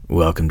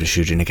Welcome to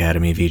Shujin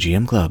Academy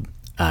VGM Club.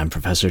 I'm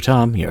Professor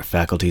Tom, your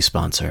faculty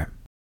sponsor.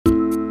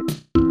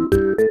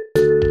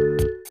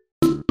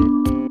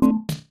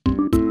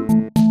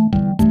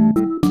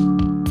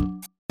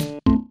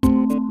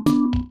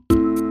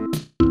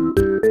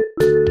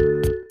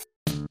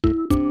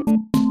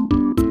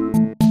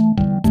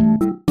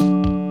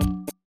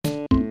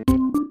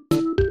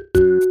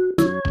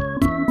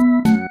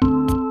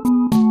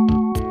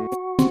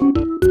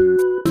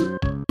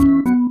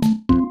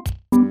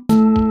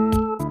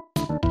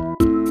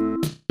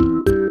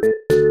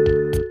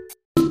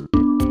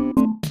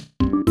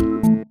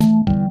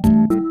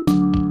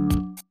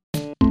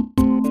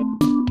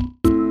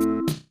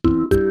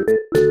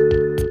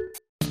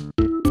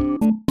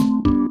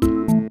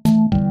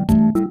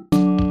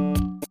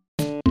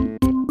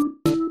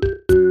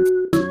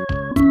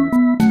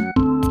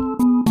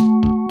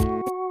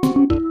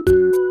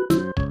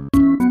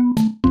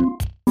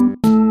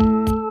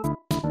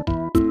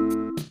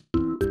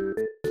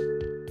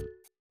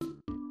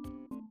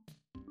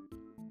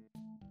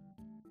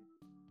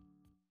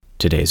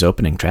 Today's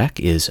opening track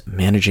is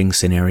Managing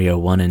Scenario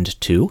 1 and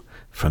 2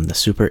 from the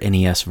Super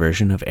NES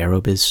version of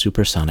Aerobiz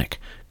Supersonic,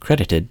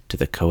 credited to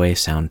the Koei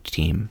Sound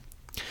team.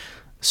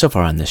 So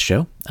far on this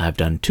show, I've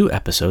done 2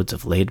 episodes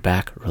of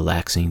laid-back,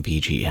 relaxing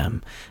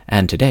VGM,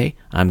 and today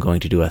I'm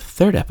going to do a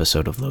 3rd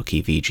episode of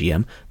low-key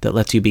VGM that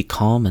lets you be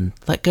calm and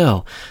let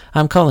go.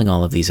 I'm calling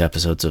all of these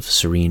episodes of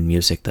serene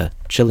music the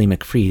Chili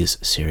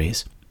McFreeze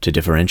series. To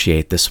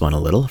differentiate this one a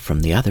little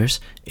from the others,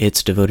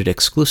 it's devoted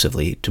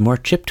exclusively to more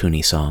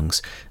chiptune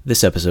songs.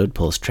 This episode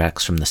pulls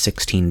tracks from the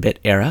 16-bit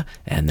era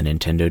and the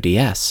Nintendo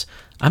DS.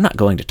 I'm not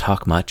going to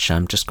talk much,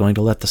 I'm just going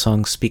to let the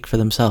songs speak for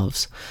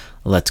themselves.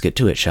 Let's get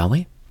to it, shall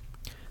we?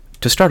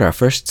 To start our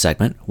first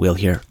segment, we'll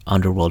hear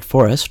Underworld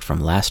Forest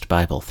from Last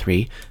Bible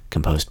 3,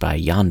 composed by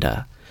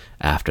Yanda.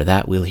 After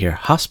that, we'll hear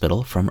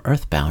Hospital from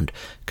Earthbound,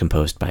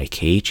 composed by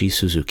Keiichi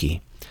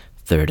Suzuki.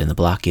 Third in the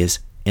block is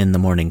In the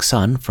Morning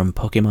Sun from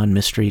Pokemon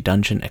Mystery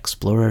Dungeon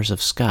Explorers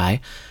of Sky,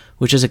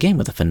 which is a game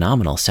with a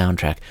phenomenal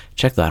soundtrack.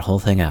 Check that whole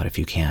thing out if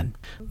you can.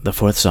 The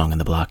 4th song in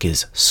the block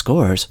is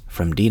Scores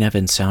from Dean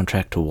Evans'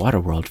 soundtrack to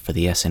Waterworld for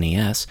the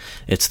SNES.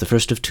 It's the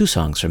first of 2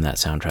 songs from that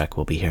soundtrack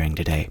we'll be hearing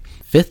today.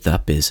 5th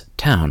up is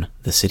Town,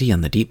 the City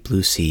on the Deep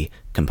Blue Sea,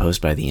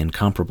 composed by the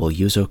incomparable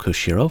Yuzo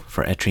Koshiro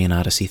for Etrian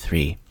Odyssey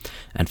 3.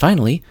 And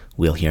finally,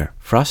 we'll hear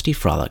Frosty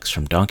Frolics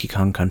from Donkey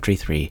Kong Country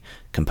 3,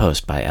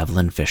 composed by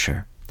Evelyn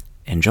Fisher.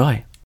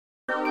 Enjoy!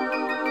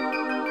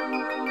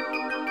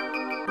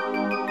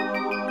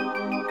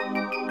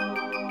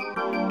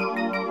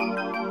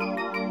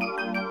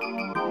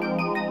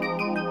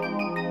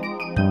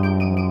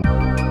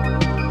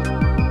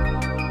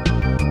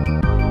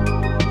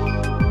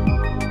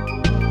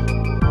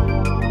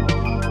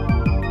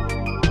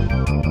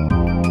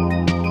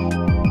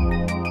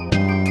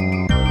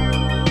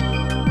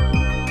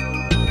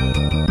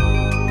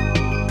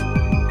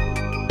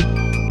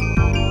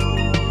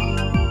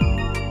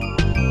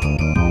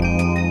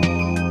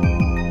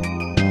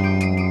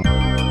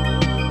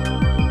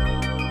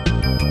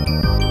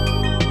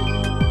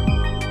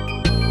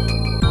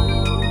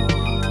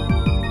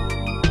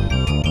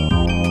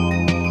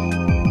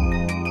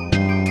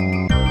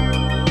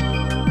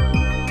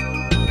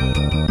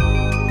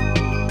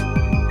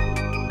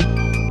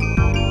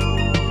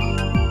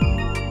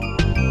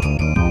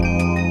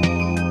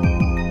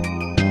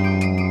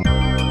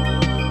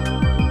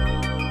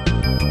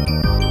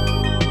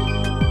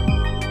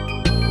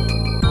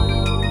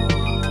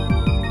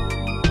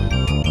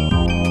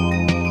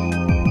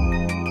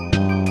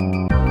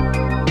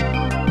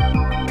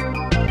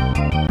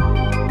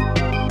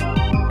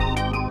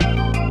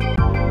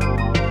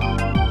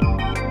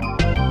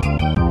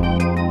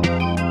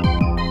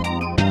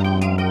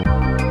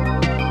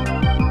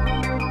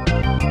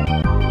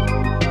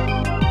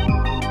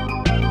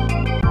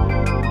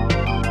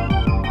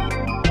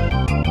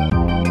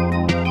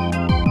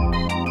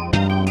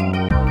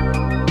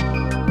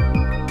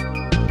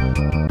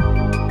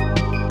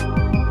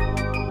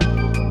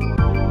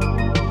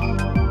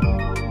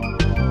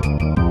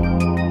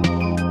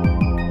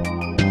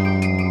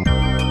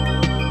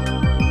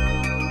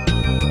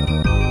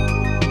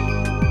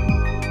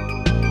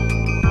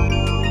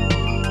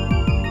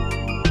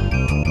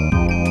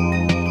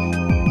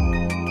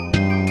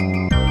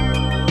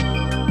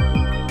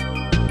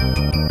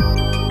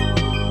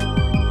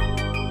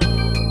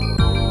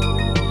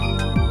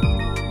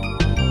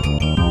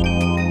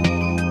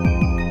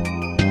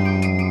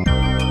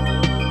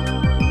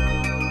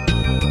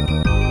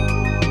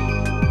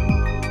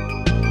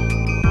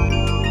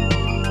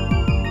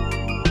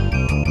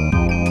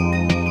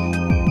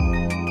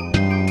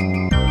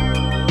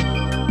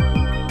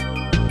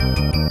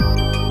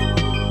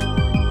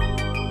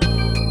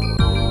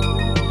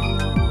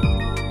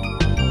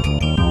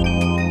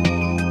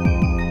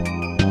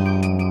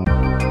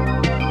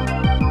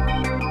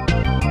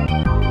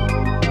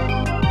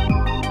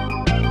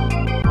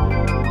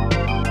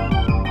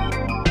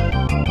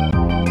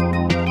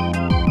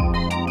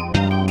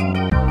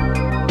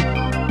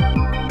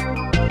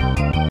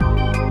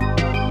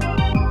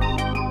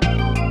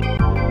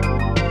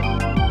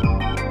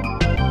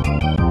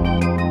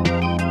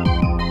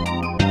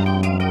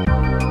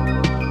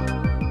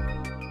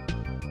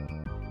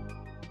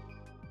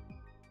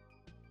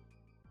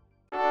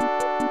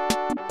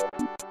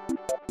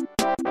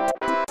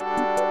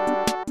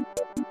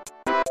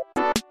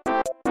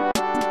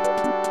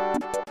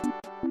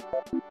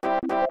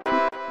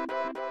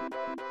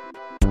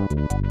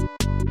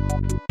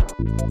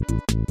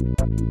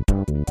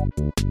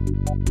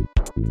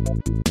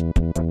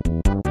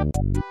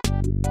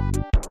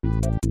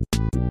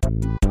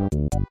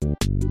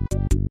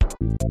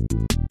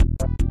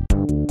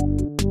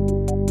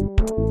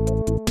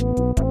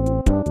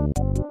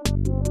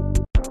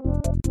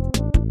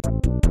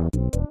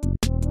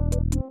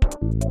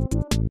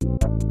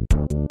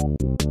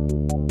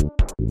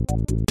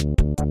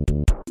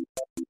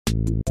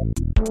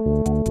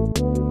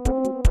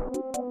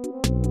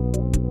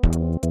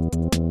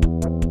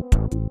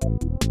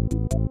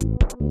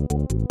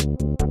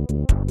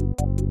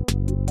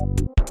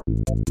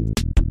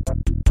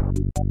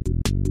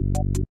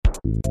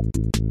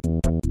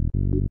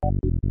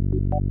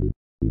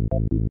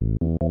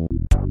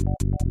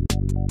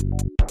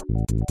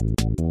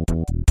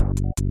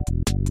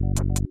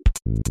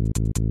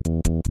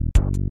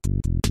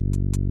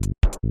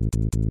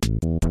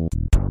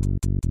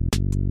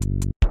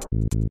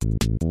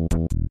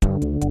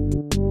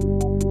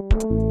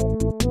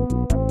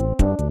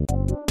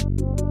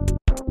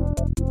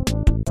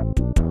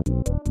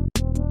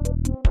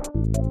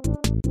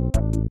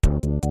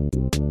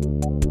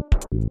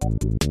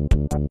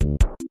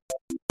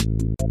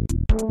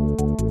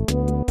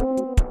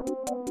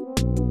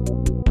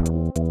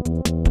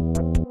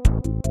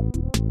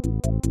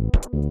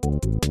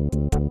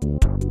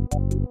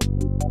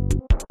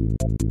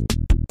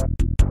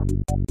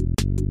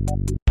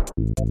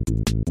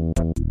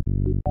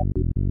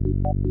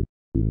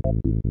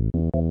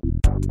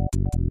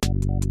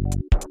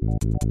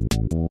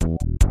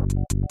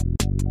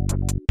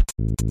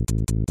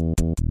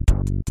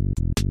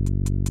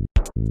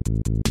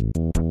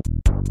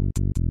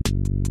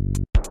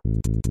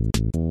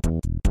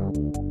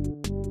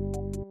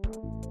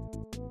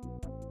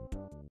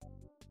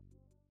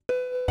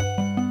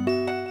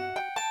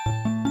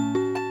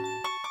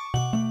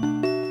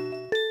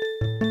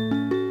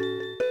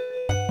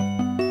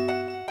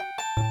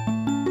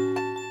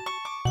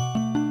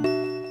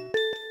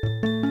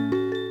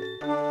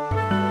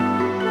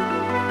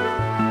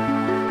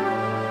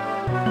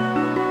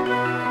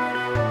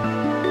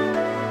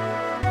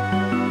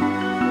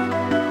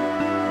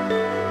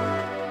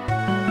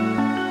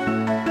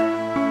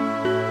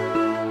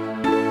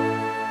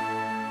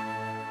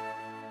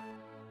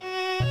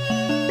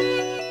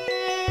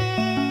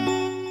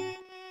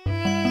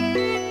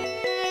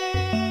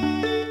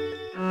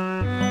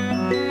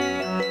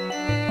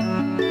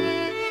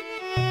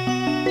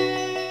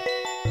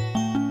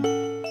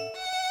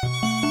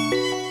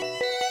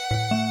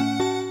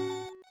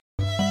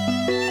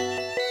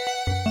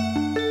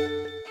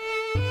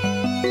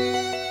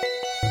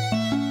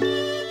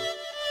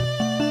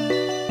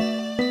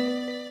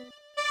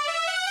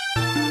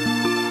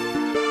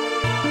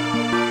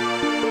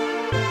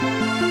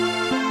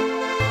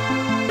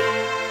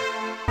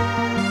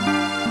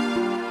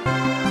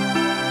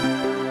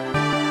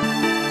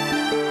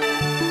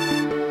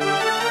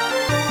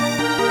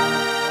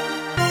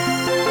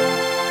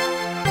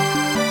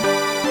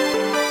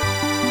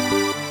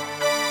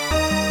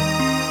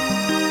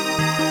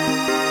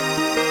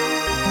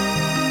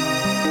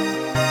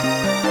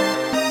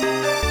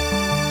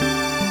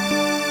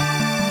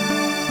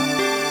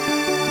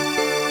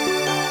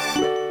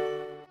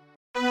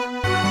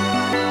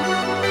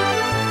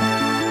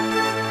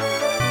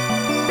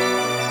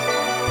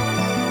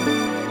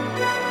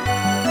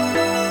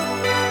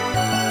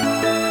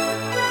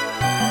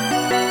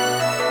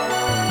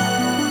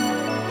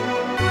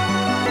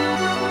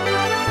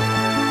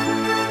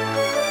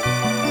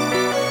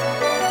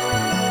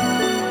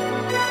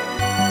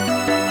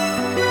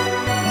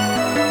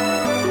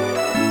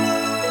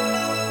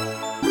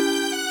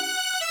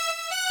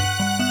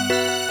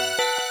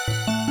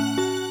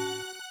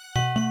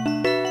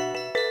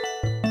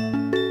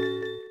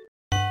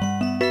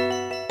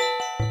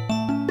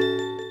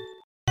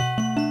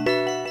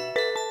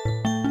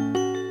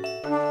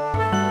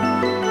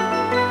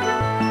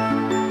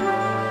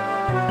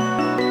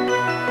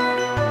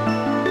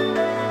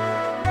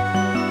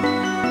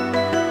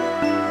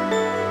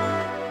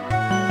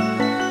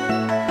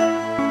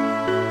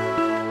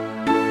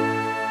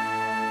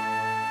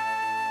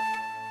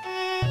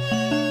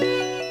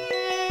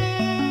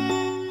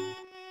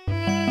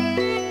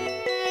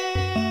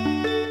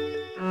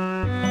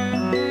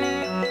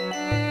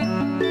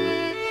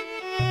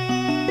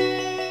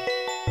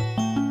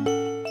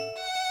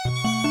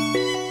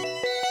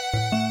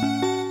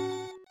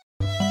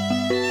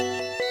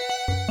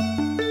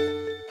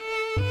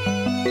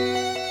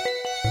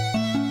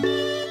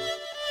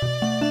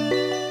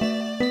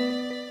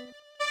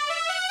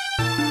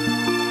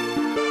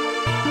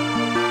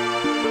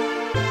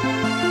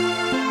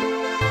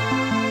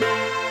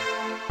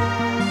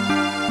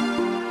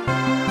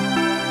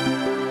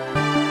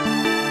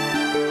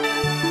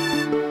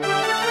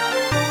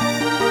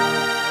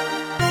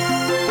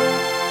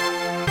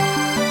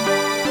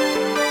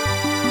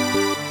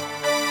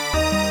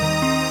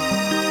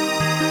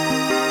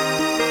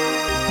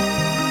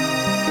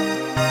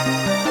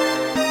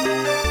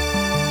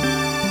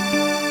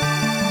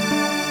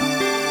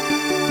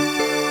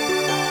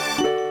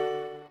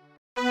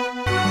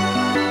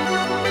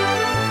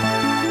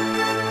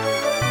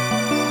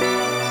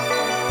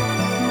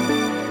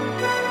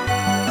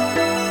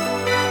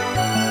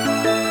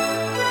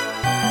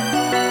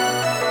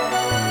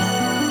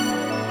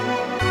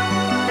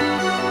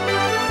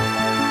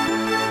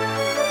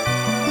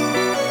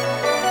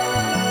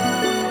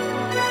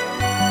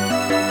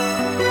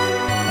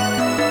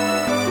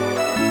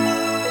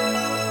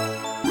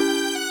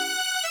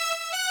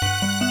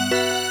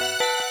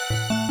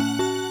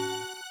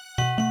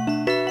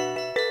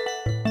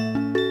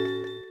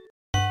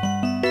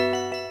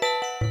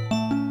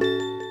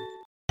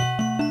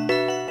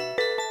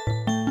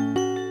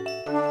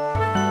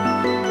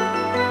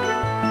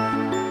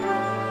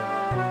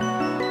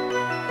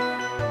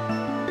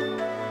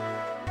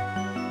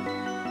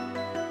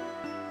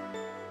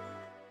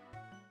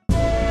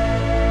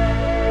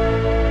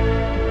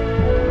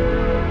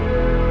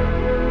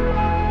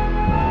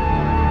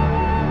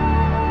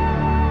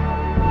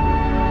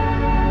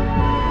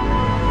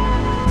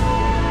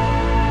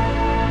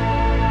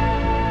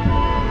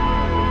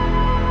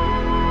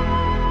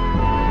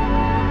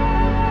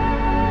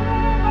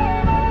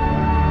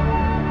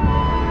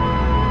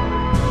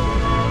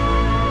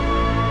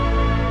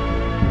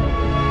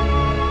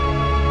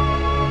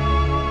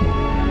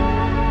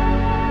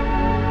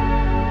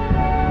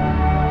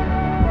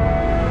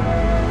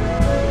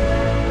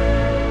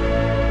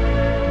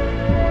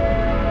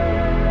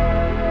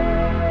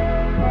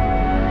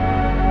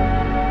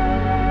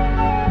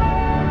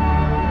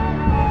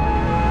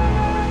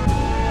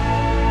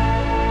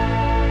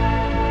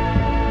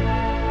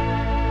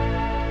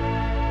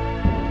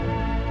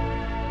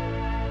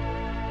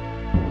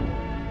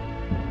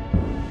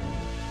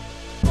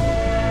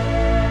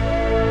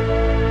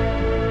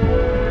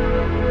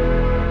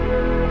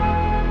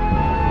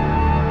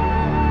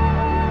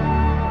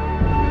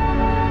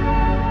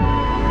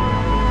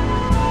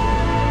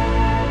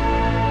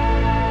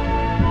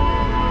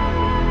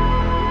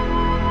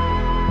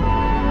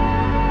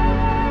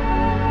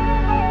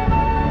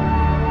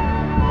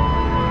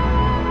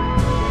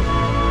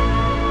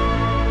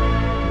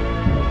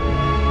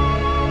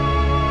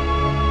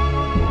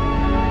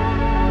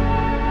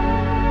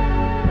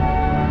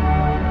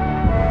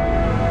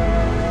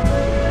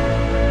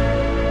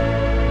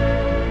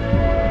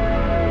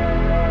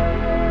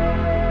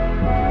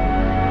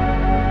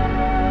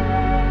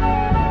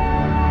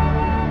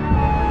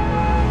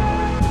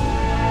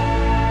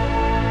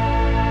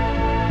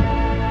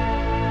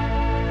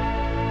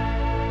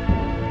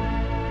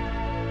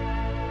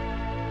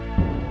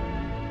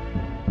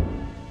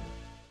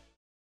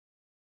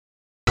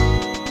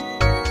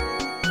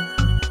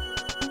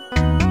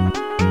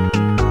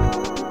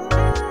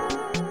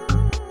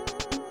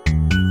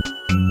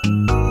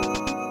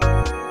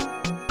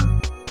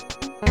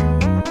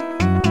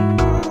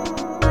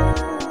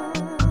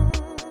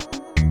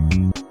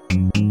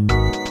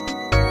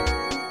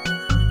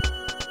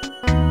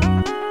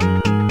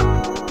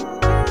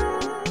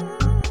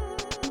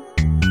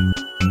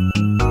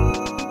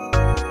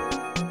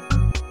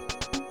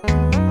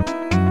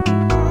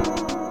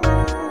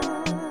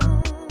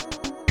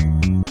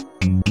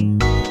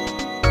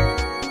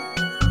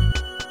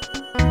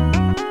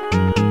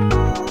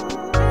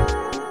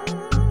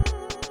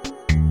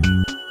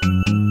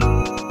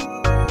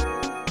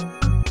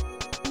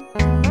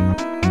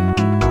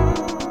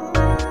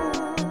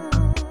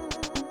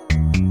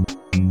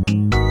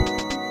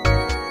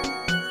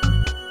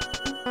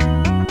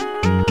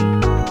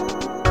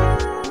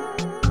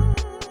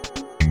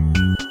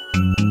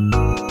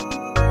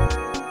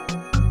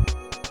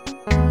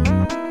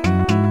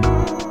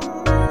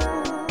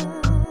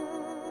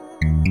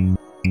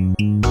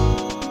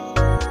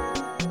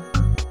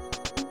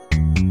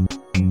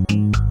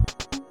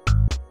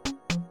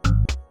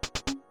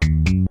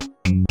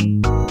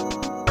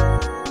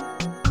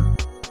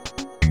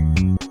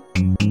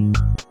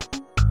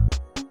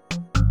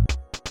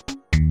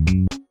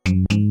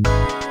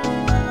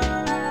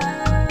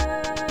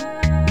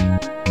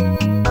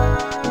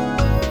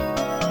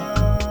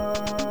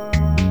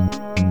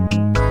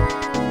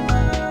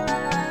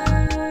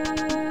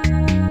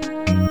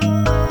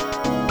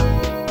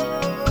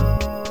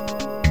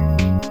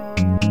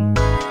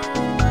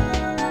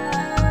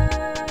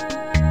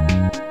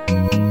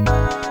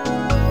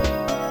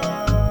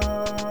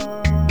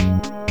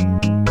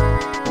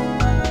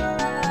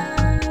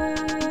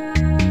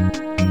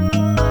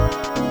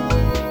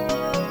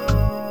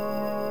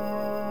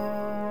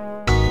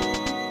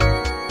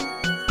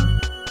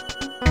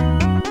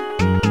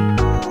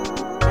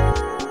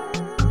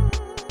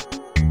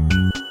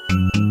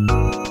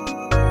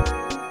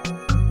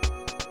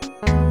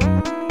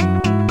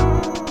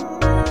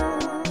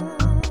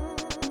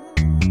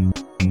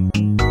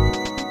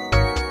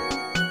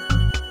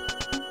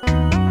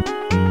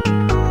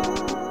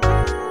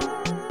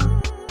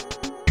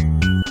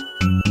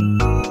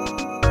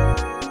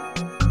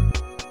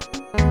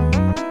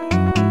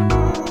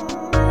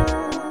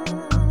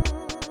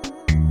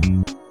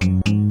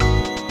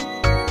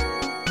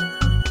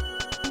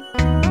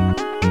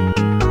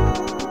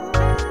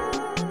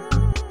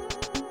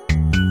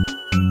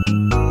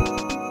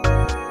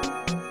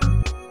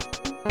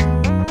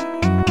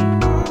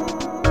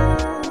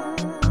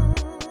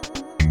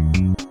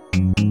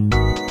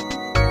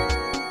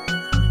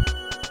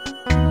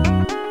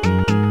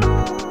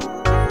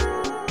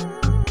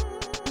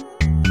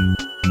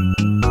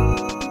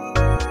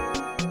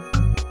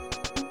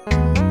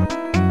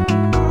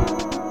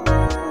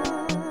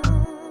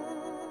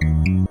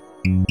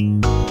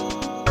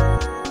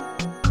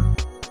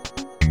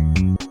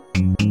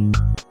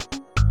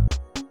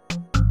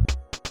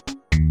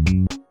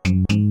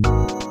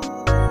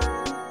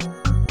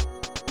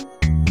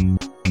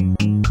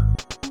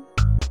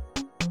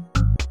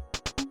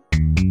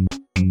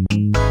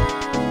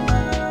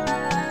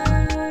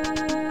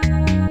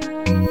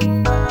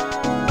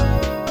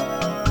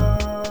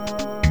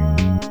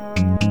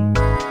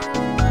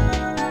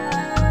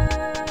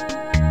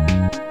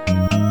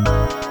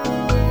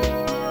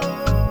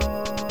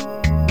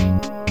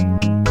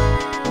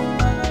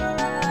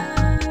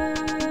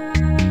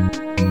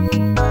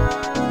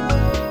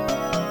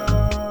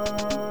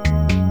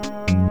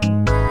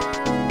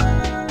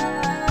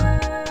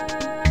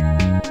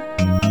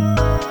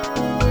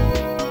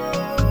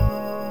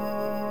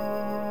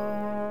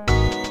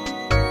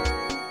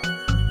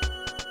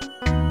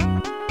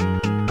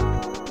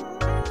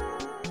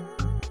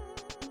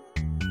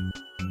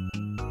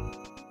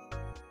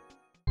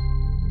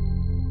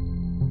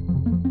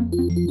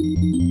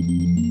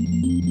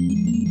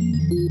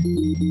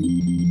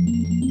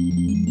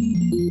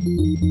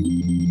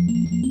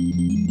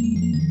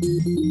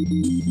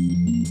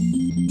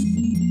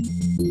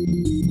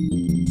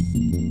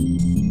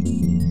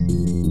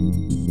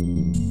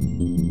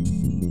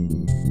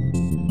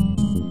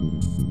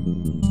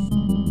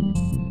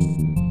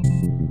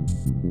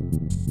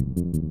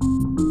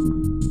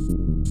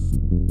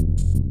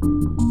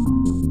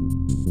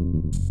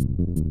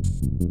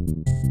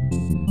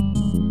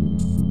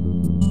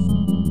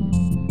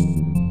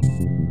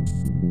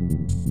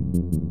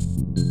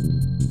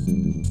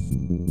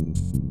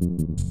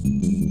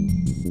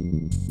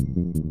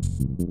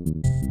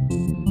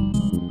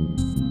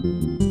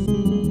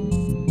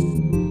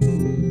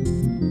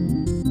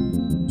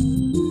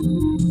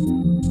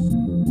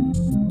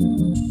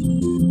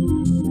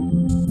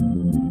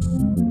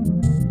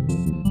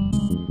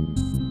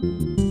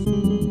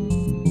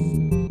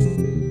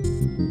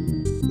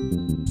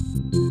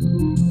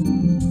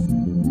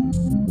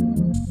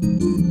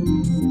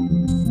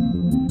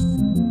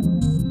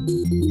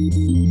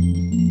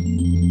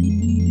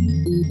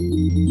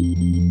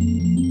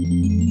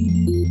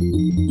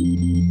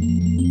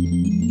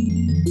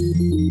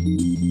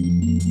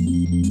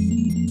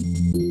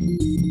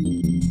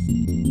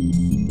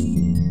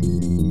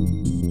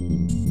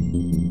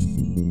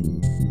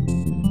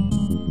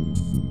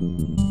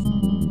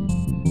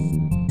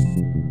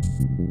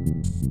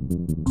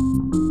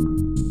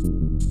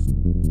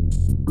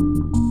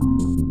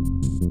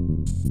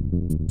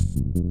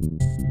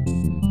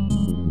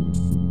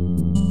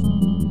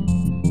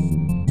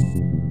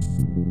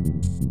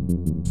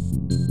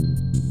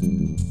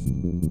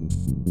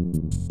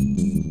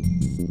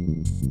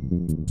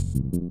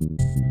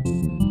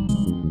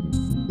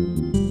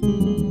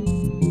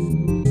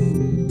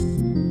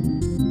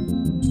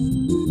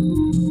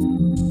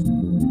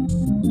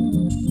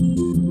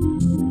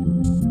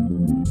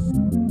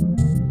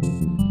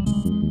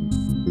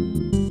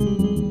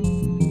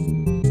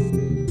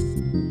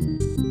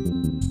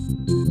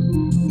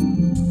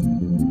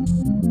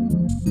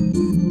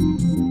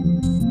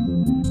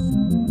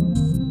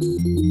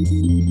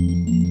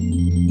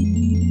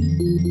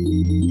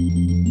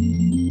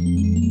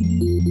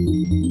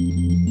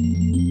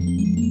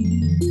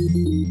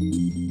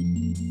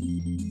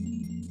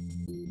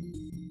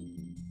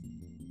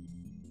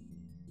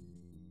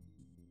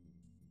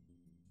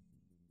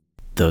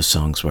 Those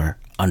songs were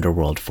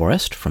Underworld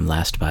Forest from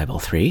Last Bible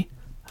 3,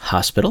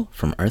 Hospital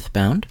from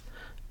Earthbound,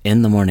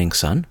 In the Morning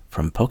Sun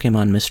from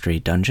Pokemon Mystery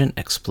Dungeon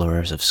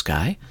Explorers of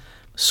Sky,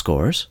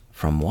 Scores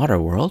from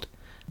Waterworld,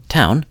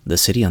 Town, the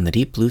City on the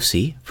Deep Blue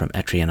Sea from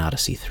Etrian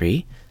Odyssey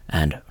 3,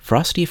 and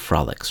Frosty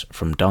Frolics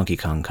from Donkey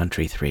Kong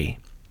Country 3.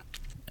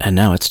 And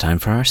now it's time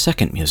for our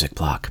second music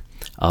block.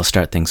 I'll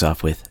start things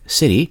off with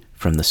City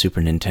from the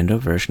Super Nintendo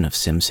version of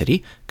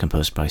SimCity,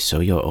 composed by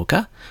Soyo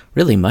Oka.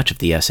 Really much of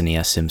the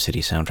SNES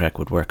SimCity soundtrack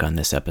would work on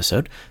this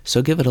episode,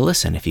 so give it a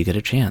listen if you get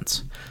a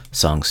chance.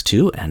 Songs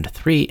 2 and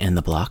 3 in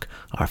the block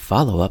are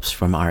follow-ups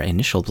from our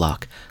initial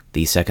block.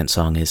 The second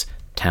song is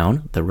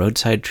Town, the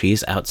Roadside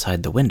Trees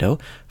Outside the Window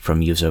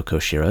from Yuzo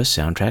Koshiro's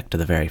soundtrack to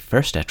the very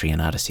first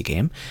Etrian Odyssey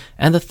game,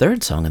 and the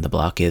third song in the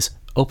block is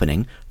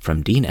Opening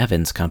from Dean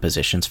Evans'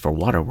 compositions for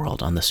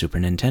Waterworld on the Super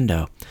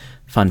Nintendo.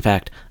 Fun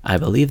fact, I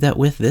believe that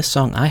with this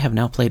song I have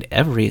now played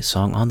every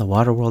song on the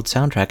Waterworld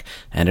soundtrack,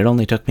 and it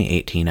only took me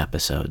 18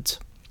 episodes.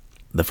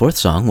 The fourth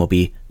song will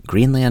be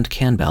Greenland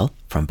Canbell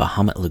from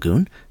Bahamut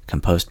Lagoon,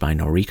 composed by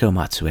Noriko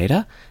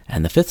Matsueda,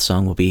 and the fifth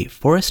song will be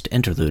Forest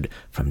Interlude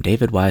from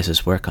David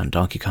Wise's work on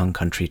Donkey Kong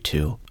Country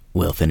 2.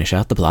 We'll finish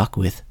out the block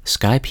with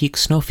Sky Peak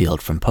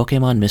Snowfield from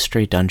Pokemon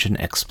Mystery Dungeon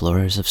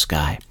Explorers of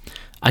Sky.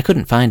 I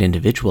couldn't find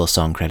individual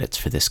song credits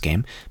for this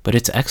game, but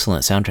its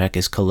excellent soundtrack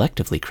is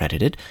collectively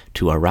credited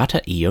to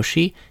Arata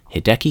Iyoshi,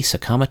 Hideki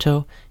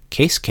Sakamoto,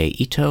 Keisuke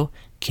Ito,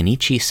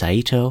 Kenichi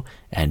Saito,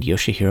 and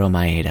Yoshihiro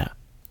Maeda.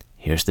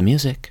 Here's the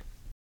music.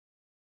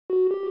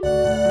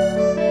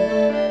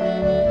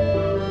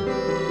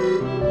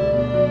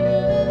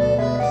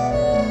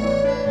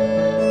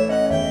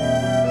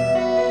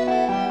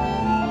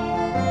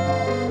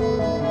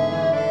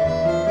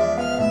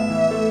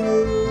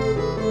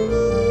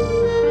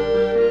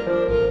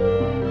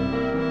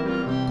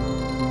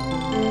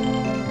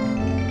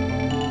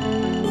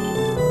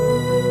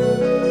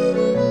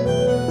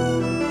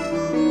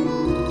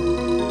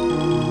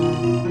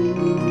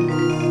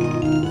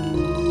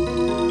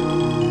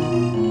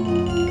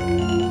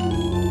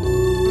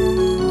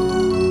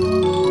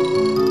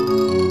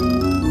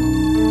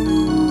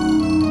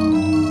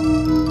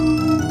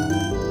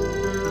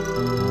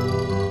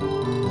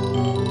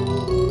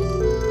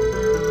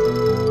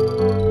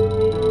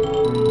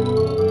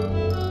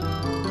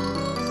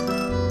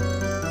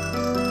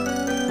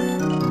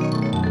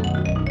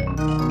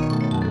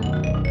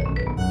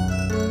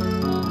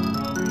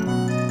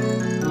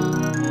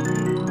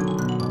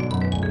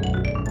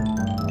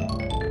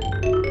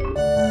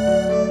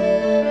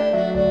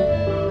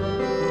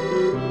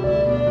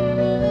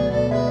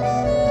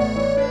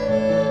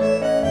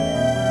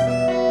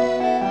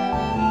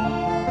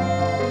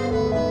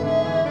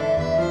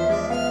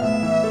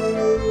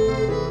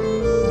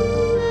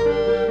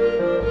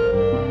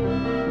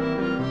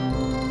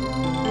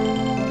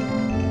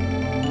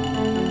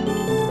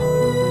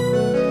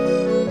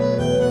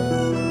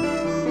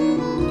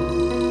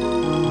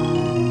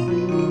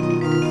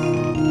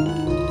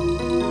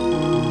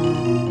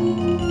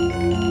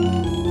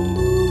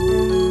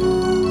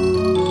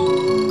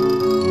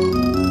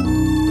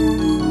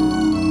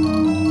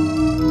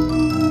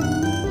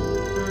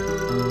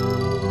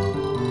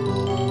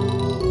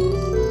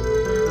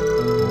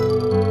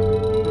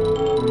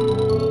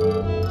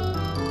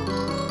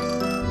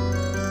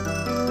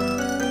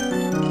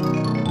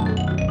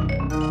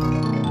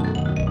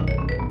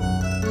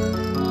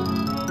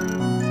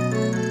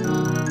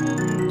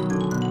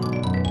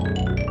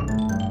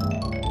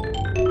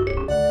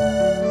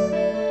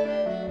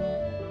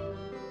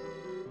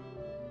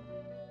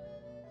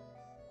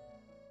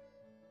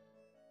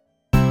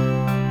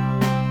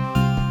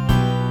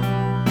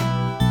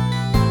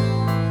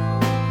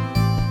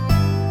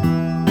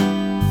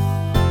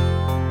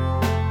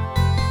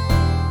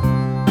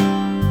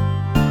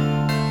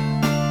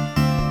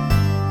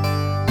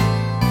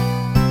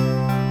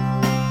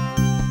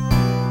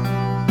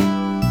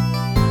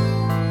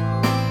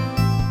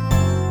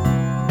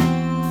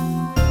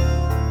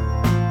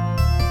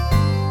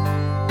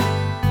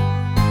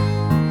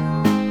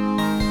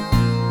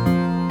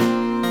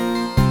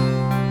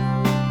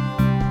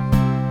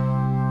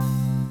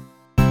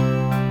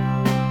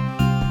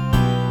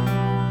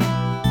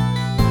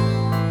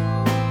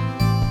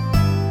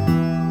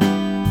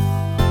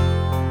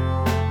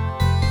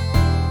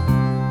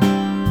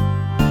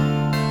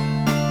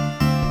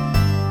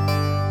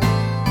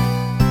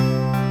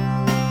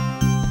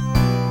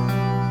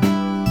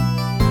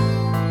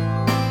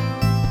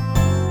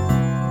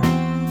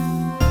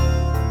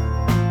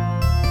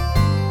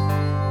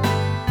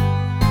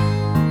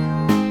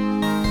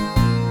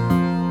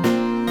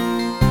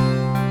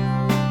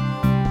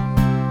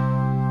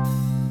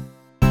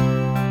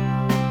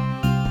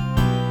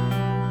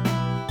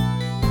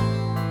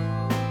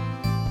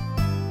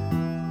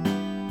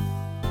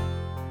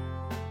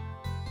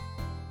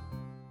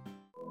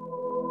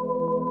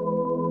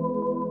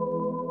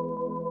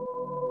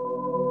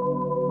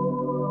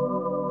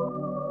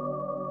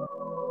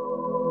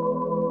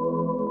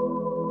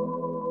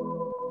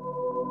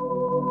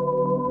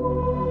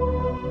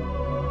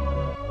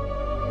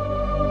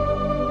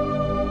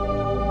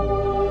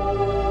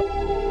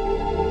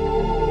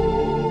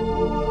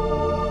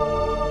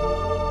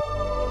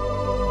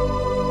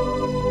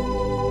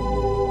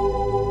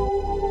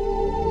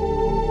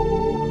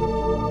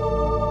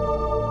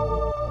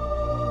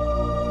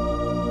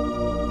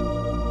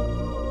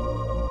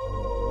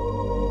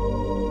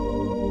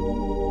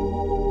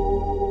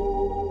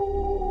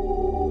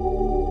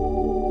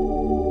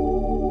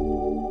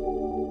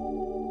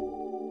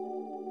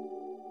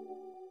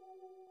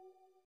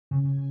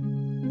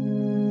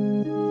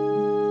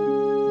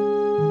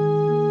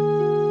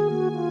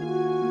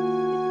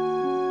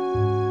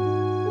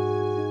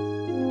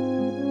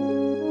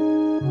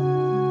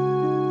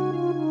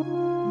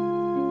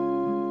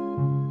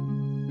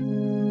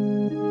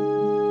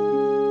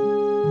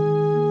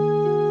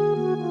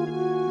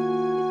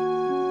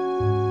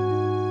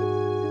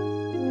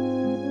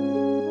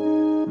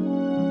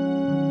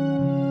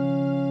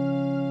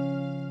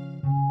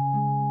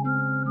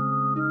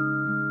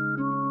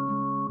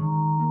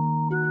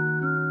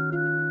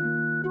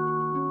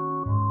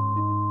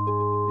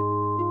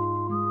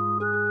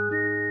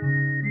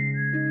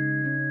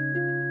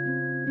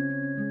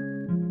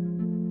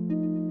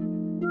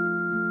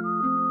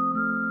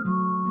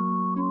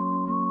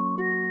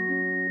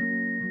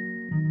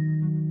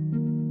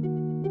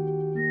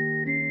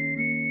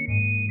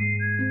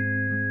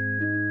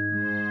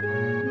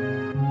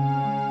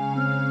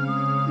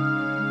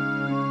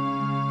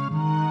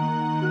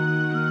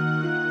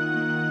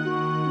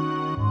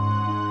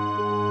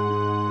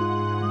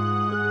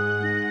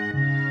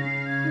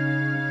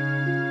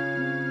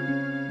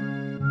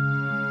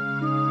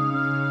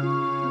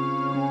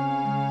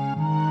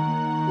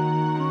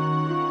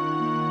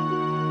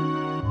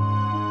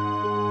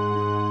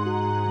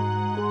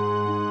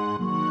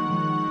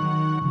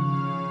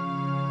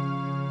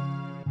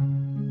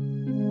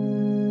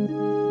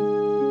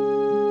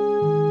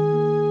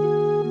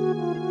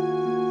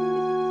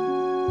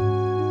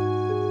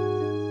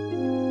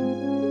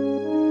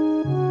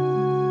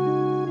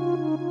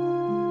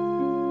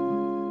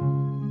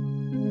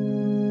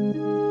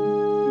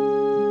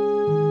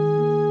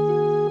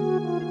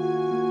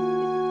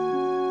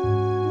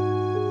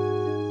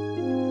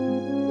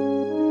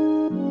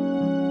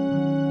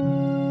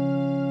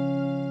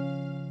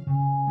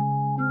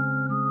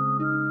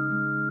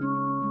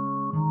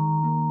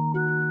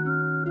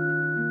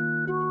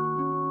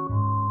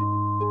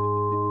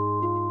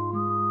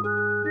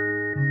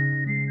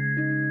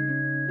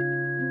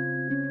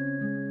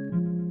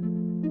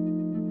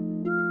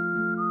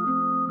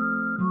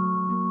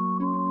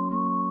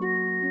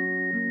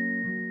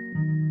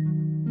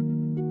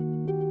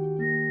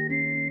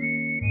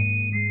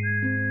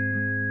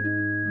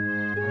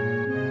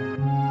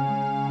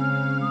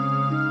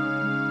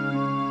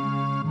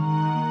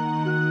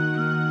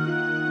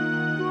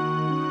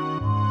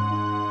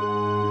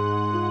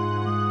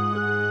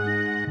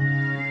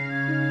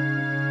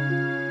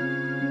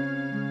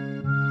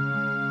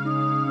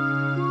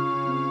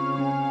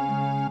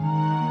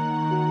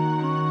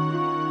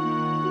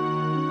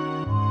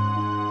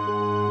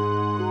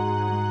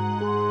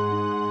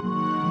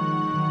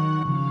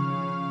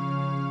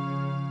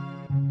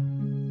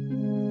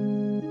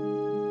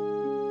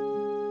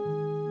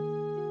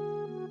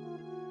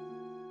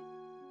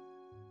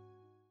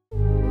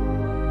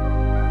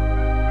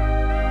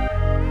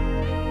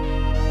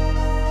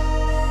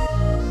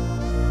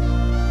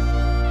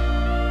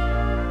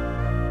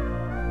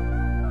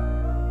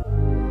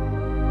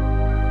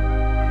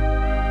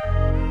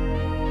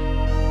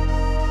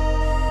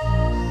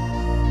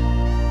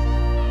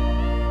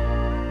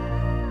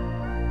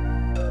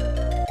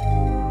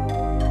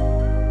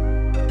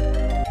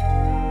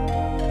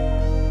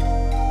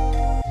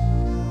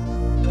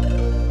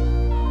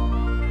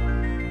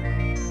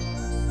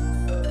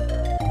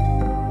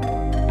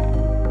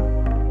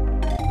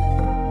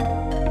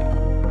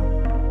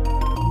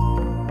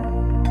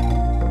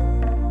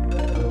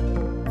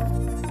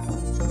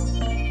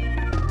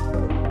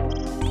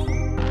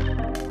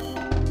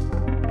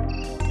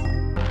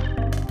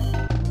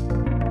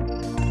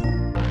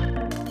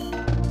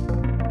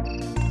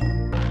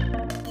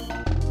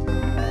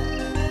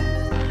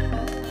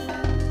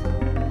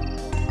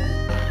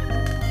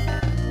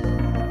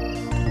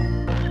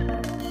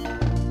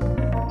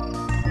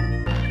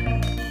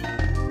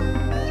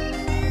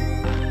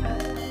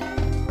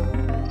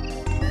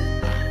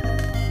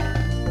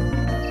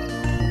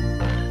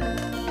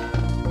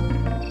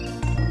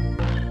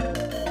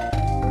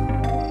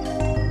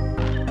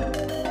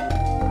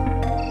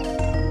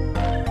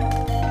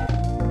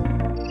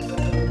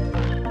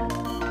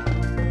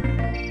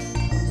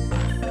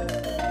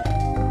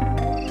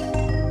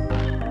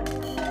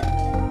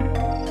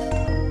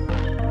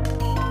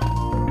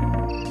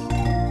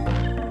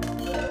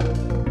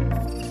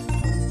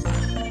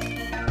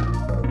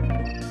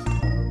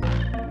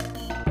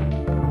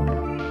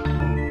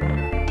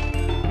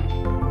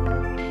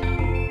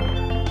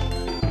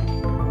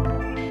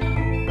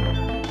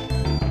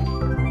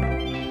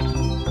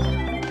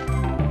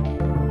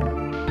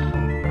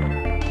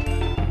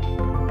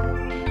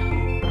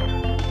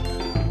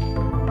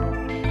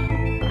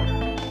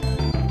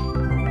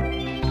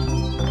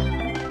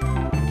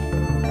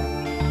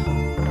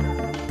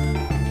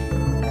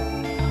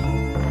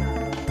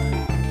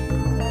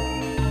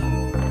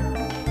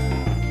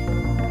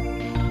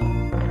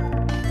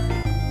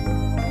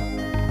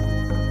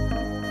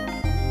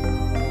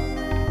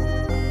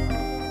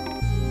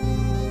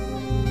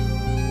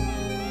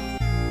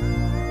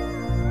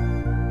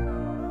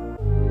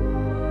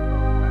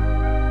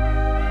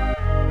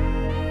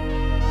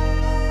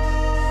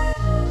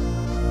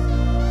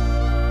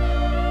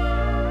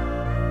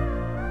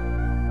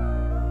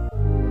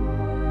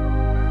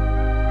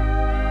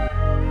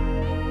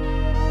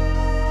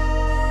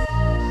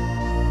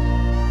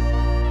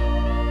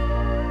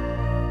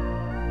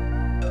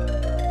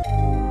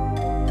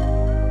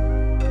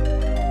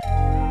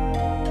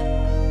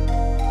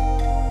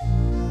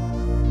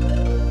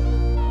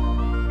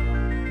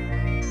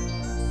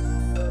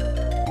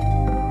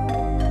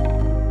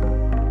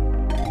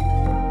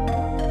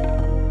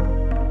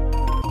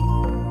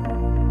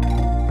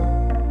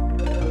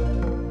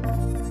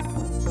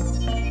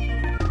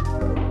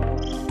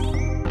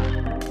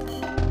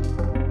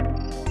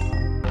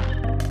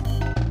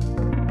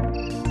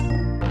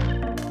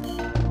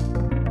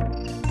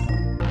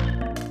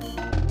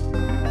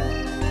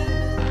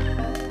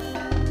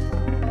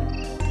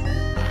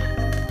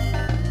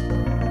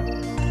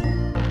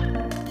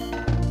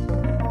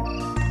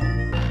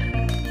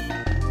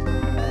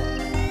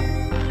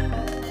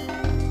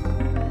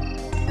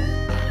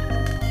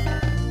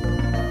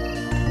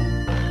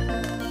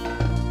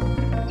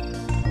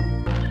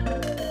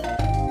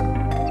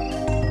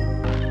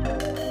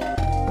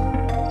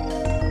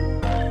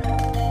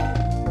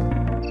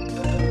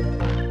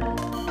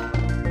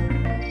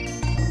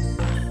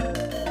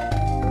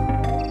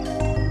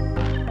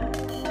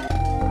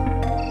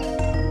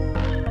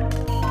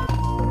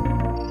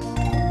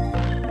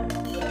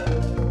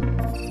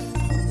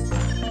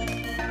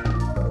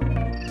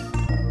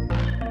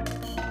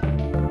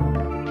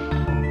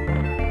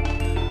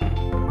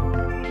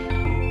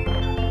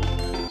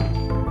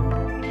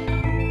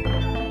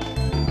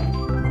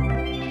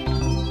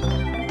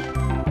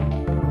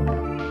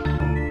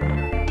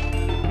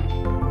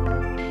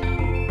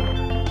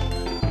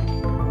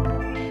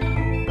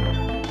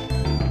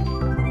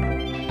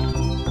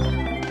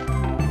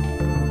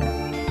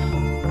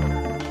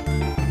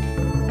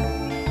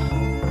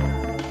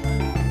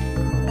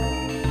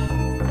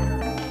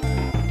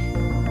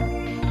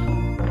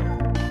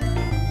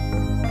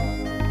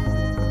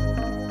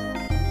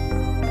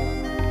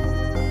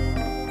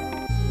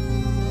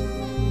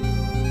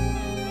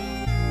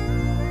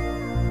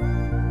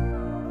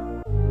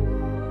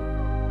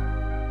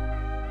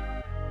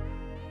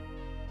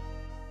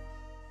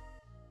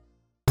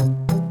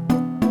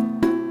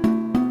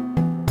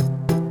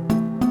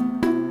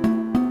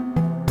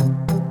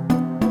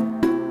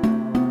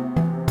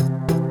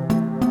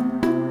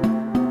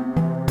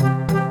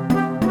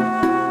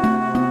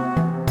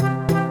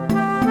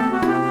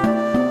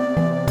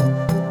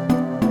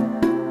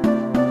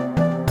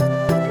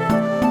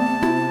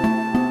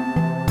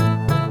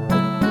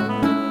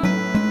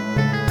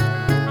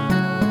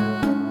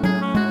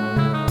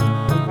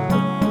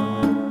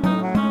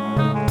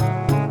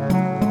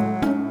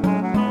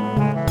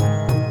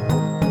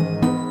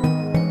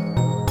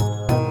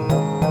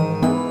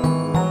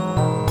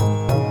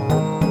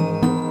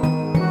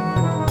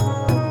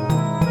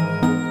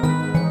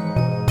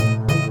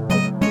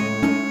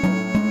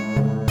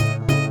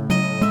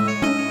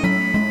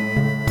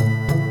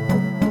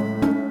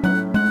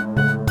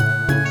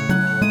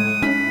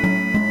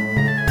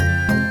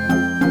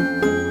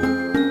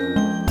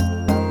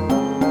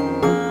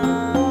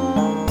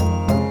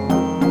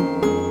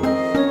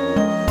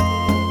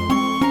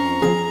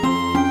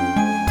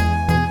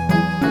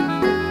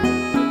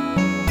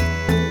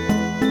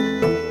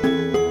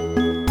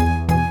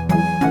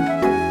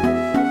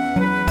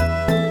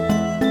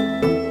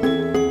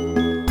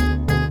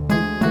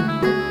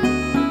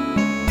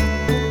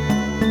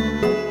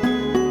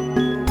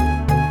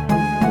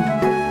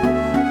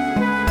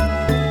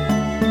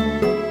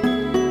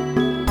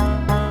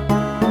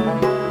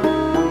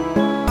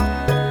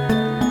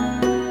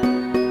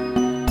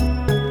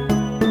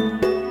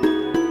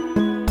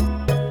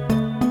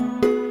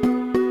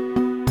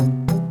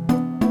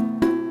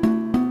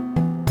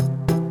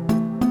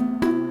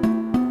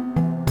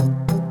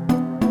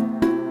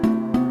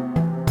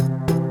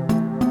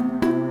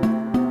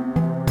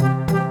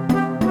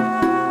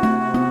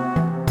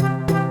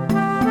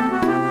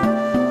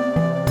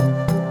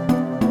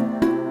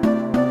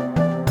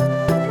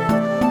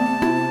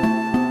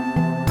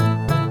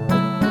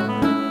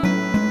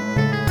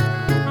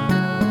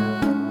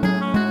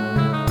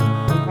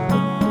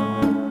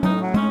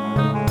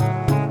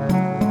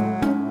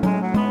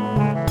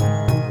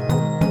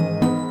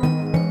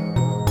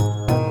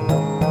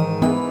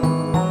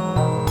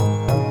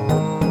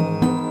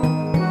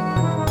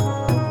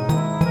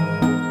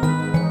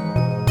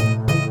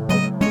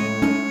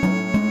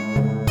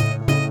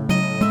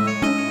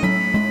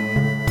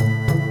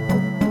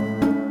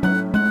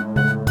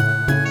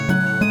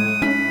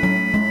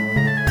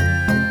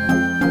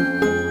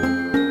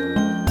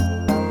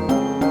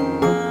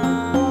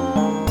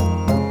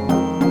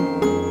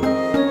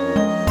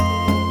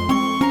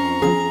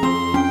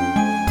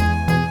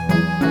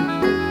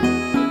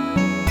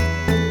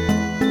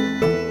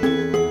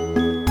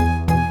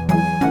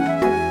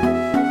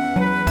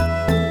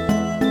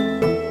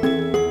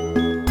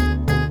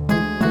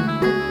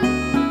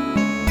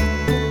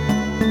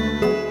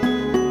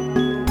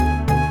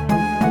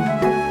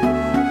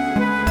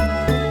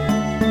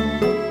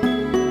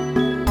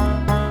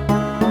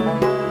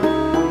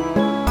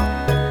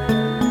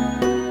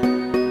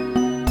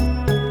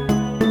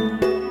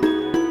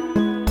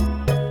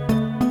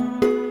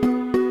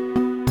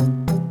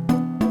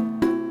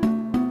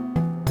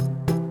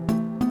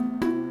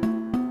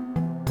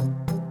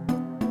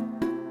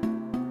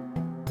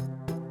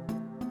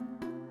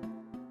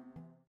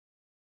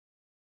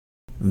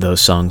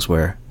 Those songs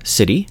were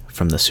City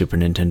from the Super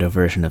Nintendo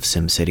version of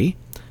SimCity,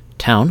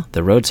 Town,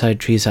 the roadside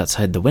trees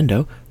outside the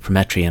window from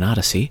Etrian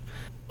Odyssey,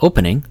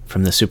 Opening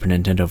from the Super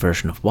Nintendo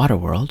version of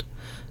Waterworld,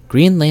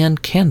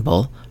 Greenland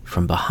Canbull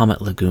from Bahamut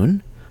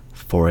Lagoon,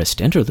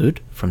 Forest Interlude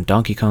from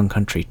Donkey Kong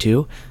Country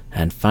 2,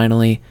 and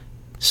finally,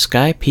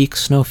 Sky Peak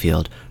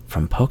Snowfield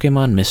from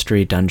Pokemon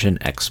Mystery Dungeon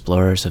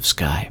Explorers of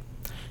Sky.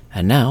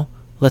 And now,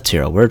 let's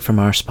hear a word from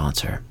our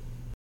sponsor.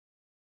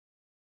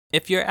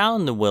 If you're out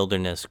in the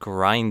wilderness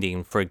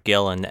grinding for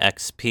gil and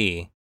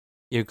XP,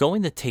 you're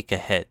going to take a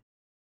hit.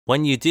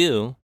 When you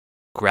do,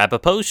 grab a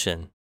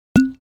potion.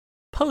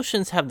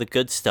 Potions have the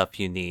good stuff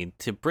you need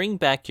to bring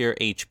back your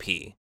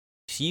HP,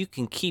 so you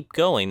can keep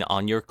going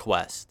on your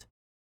quest.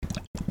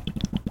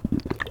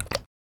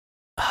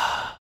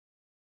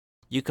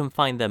 You can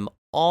find them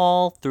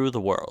all through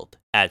the world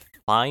at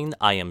fine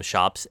item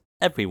shops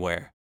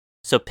everywhere,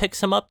 so pick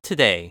some up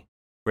today.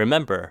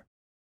 Remember,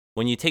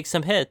 when you take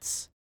some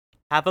hits,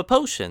 have a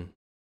potion.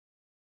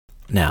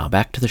 Now,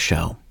 back to the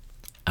show.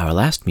 Our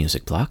last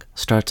music block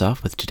starts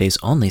off with today's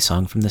only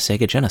song from the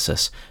Sega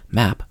Genesis,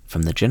 Map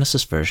from the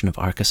Genesis version of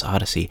Arcus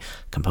Odyssey,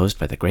 composed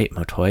by the great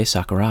Motoi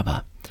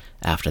Sakuraba.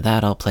 After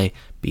that, I'll play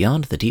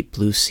Beyond the Deep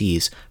Blue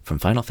Seas from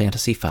Final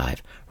Fantasy V,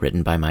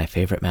 written by my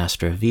favorite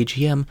master of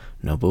VGM,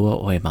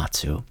 Nobuo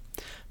Uematsu.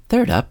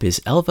 Third up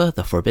is Elva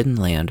the Forbidden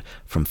Land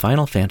from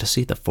Final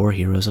Fantasy The Four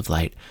Heroes of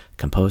Light,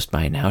 composed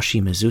by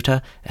Naoshi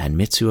Mizuta and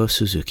Mitsuo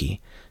Suzuki.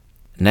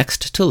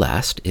 Next to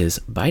last is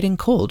Biting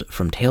Cold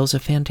from Tales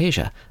of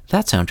Phantasia.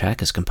 That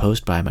soundtrack is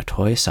composed by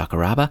Motoi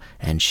Sakuraba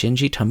and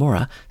Shinji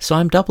Tamura, so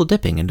I'm double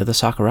dipping into the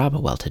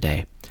Sakuraba well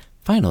today.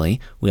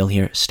 Finally, we'll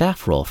hear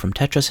Staff Roll from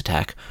Tetris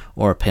Attack,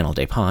 or Panel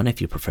de Pon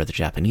if you prefer the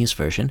Japanese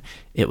version.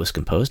 It was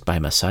composed by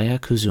Masaya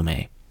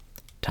Kuzume.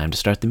 Time to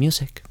start the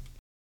music.